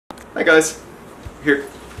Hi guys. Here.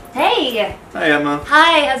 Hey! Hi Emma.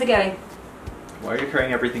 Hi, how's it going? Why are you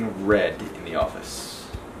carrying everything red in the office?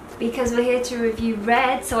 Because we're here to review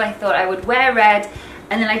Red, so I thought I would wear red,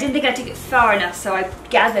 and then I didn't think I took it far enough, so I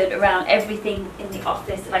gathered around everything in the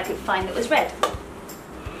office that I could find that was red.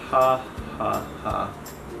 Ha ha ha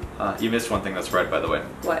ha. You missed one thing that's red, by the way.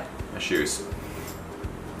 What? My shoes.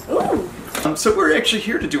 Ooh! So we're actually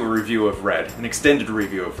here to do a review of Red, an extended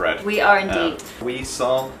review of Red. We are indeed. We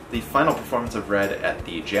saw the final performance of Red at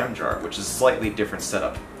the Jamjar, which is a slightly different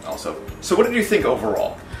setup also. So what did you think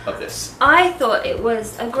overall of this? I thought it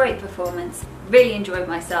was a great performance. Really enjoyed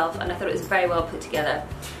myself, and I thought it was very well put together.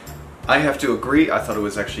 I have to agree. I thought it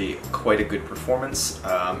was actually quite a good performance,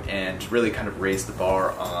 and really kind of raised the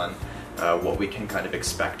bar on what we can kind of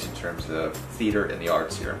expect in terms of theatre and the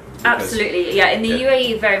arts here. Because, absolutely, yeah. In the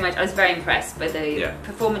UAE, very much, I was very impressed by the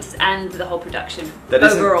performances and the whole production that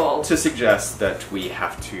overall. Isn't to suggest that we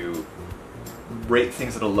have to rate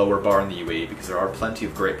things at a lower bar in the UAE, because there are plenty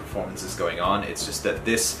of great performances going on. It's just that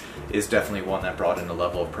this is definitely one that brought in a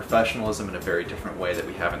level of professionalism in a very different way that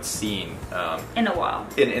we haven't seen in a while.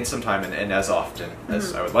 In some time, and as often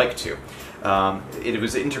as I would like to. It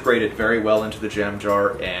was integrated very well into the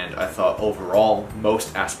Jamjar, and I thought overall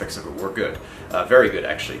most aspects of it were good. Very good,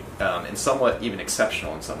 actually, and somewhat even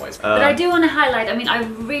exceptional in some ways. But I do want to highlight, I mean, I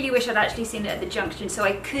really wish I'd actually seen it at the Junction so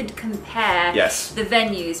I could compare the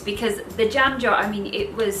venues, because the Jamjar, I mean,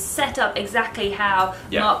 it was set up exactly how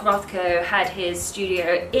Mark Rothko had his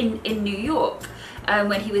studio in New York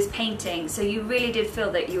when he was painting, so you really did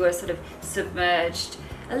feel that you were sort of submerged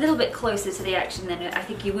a little bit closer to the action than I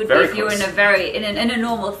think you would be if you were in a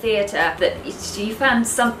normal theatre. That you found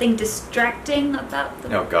something distracting about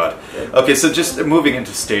them. Oh God. Okay, so just moving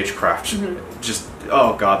into stagecraft, just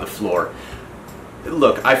oh God, the floor.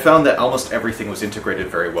 Look, I found that almost everything was integrated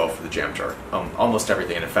very well for the Jamjar. Almost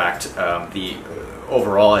everything, and in fact,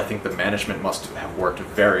 overall, I think the management must have worked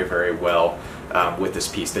very, very well with this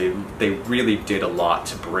piece. They really did a lot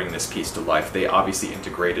to bring this piece to life. They obviously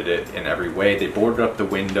integrated it in every way. They boarded up the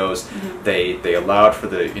windows. They allowed for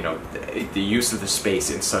the the use of the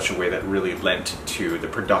space in such a way that really lent to the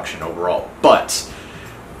production overall. But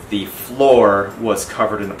the floor was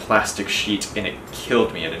covered in a plastic sheet, and it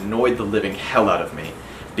killed me. It annoyed the living hell out of me,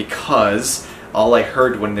 because all I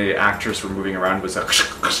heard when the actors were moving around was a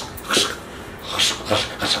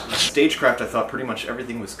stagecraft. I thought pretty much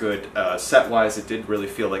everything was good. Set-wise, it did really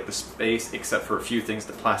feel like the space, except for a few things,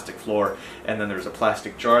 the plastic floor, and then there was a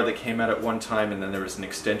plastic jar that came out at one time, and then there was an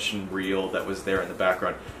extension reel that was there in the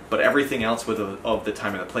background. But everything else was of the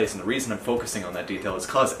time and the place, and the reason I'm focusing on that detail is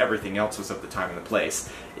because everything else was of the time and the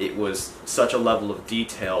place. It was such a level of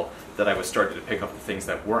detail that I was starting to pick up the things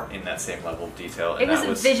that weren't in that same level of detail. And it was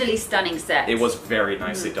a visually stunning set. It was very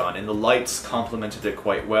nicely done, and the lights complemented it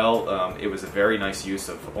quite well. It was a very nice use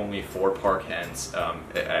of only 4 park hands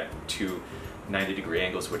at 2 90-degree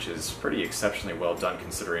angles, which is pretty exceptionally well done,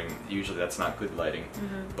 considering usually that's not good lighting.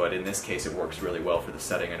 But in this case, it works really well for the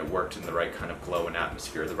setting, and it worked in the right kind of glow and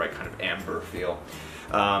atmosphere, the right kind of amber feel.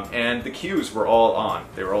 And the cues were all on.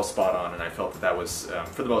 They were all spot on, and I felt that was,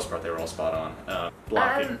 for the most part, they were all spot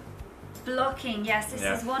on. Blocking, yes, this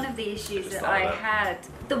is one of the issues that I had.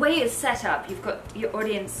 The way it's set up, you've got your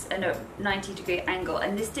audience in a 90-degree angle,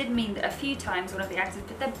 and this did mean that a few times one of the actors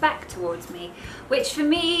put their back towards me, which for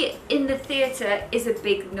me, in the theatre, is a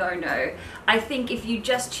big no-no. I think if you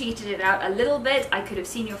just cheated it out a little bit, I could have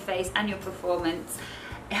seen your face and your performance.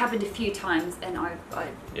 It happened a few times, and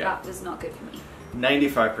that was not good for me.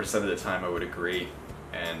 95% of the time I would agree,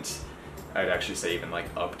 and I'd actually say even like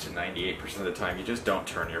up to 98% of the time, you just don't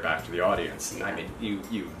turn your back to the audience. I mean,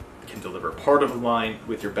 you can deliver part of a line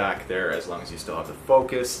with your back there as long as you still have the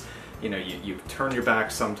focus. You know, you turn your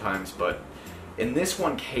back sometimes, but in this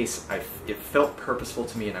one case, it felt purposeful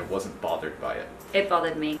to me, and I wasn't bothered by it. It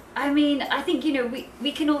bothered me. I mean, I think,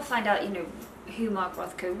 we can all find out, who Mark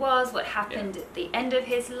Rothko was, what happened at the end of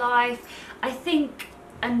his life. I think,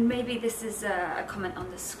 and maybe this is a comment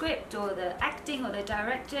on the script or the acting or the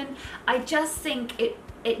direction, I just think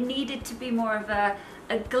it needed to be more of a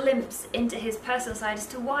glimpse into his personal side as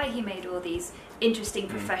to why he made all these interesting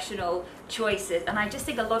professional choices. And I just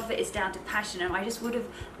think a lot of it is down to passion, and I just would have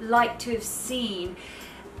liked to have seen,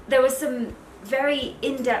 there was some very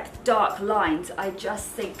in-depth dark lines I just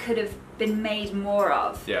think could have been made more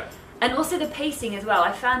of. Yeah. And also the pacing as well.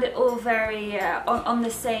 I found it all very on the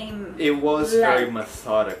same. It was very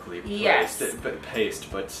methodically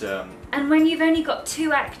paced, but. And when you've only got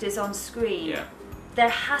 2 actors on screen, there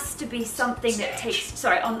has to be something that takes.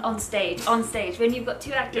 Sorry, on stage. On stage, when you've got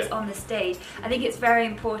 2 actors on the stage, I think it's very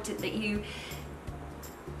important that you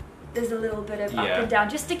there's a little bit of Yeah. up and down,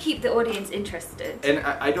 just to keep the audience interested. And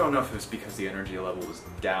I don't know if it was because the energy level was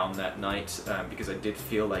down that night, because I did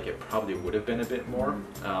feel like it probably would have been a bit more,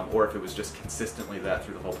 or if it was just consistently that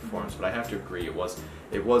through the whole performance. But I have to agree, it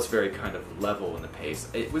was very kind of level in the pace.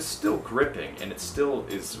 It was still gripping, and it still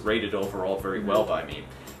is rated overall very well by me.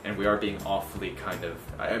 And we are being awfully kind of,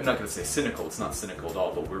 I'm not going to say cynical, it's not cynical at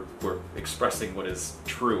all, but we're expressing what is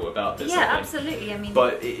true about this. Yeah, absolutely. I mean,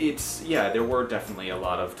 but it's, yeah, there were definitely a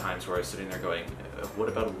lot of times where I was sitting there going, what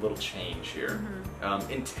about a little change here?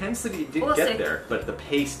 Intensity did Also, get there, but the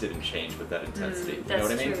pace didn't change with that intensity. You know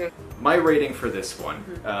what I mean? True. My rating for this one,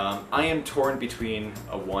 I am torn between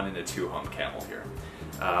a 1 and a 2 hump camel here.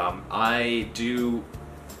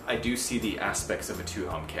 I do see the aspects of a 2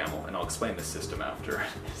 hump camel, and I'll explain the system after,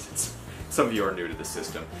 since some of you are new to the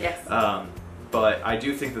system. Yes. But I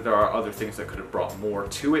do think that there are other things that could have brought more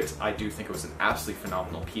to it. I do think it was an absolutely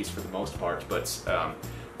phenomenal piece for the most part, but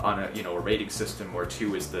on a rating system where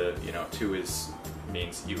 2 is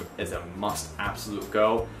means you as a must absolute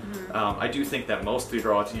go. I do think that most of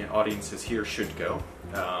your audiences here should go,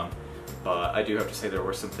 but I do have to say there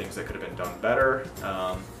were some things that could have been done better.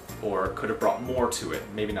 Or could have brought more to it.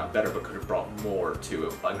 Maybe not better, but could have brought more to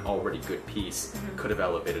it. An already good piece could have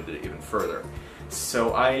elevated it even further.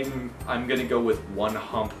 So I'm gonna go with 1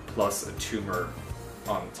 hump plus a tumor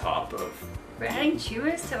on top of. We're adding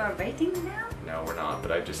tumors to our ratings now? No, we're not.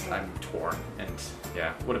 But I'm torn. And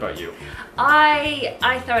yeah, what about you?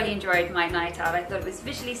 I thoroughly enjoyed my night out. I thought it was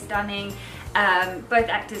visually stunning. Both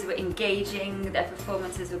actors were engaging. Their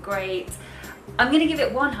performances were great. I'm gonna give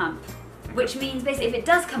it 1 hump. Which means basically if it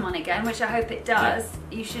does come on again, which I hope it does,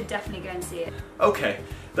 you should definitely go and see it. Okay,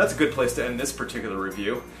 that's a good place to end this particular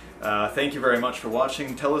review. Thank you very much for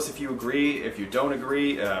watching. Tell us if you agree, if you don't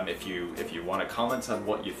agree, if you want to comment on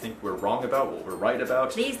what you think we're wrong about, what we're right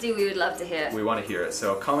about. Please do, we would love to hear. We want to hear it.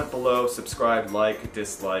 So comment below, subscribe, like,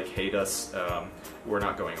 dislike, hate us. We're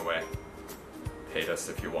not going away. Hate us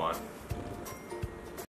if you want.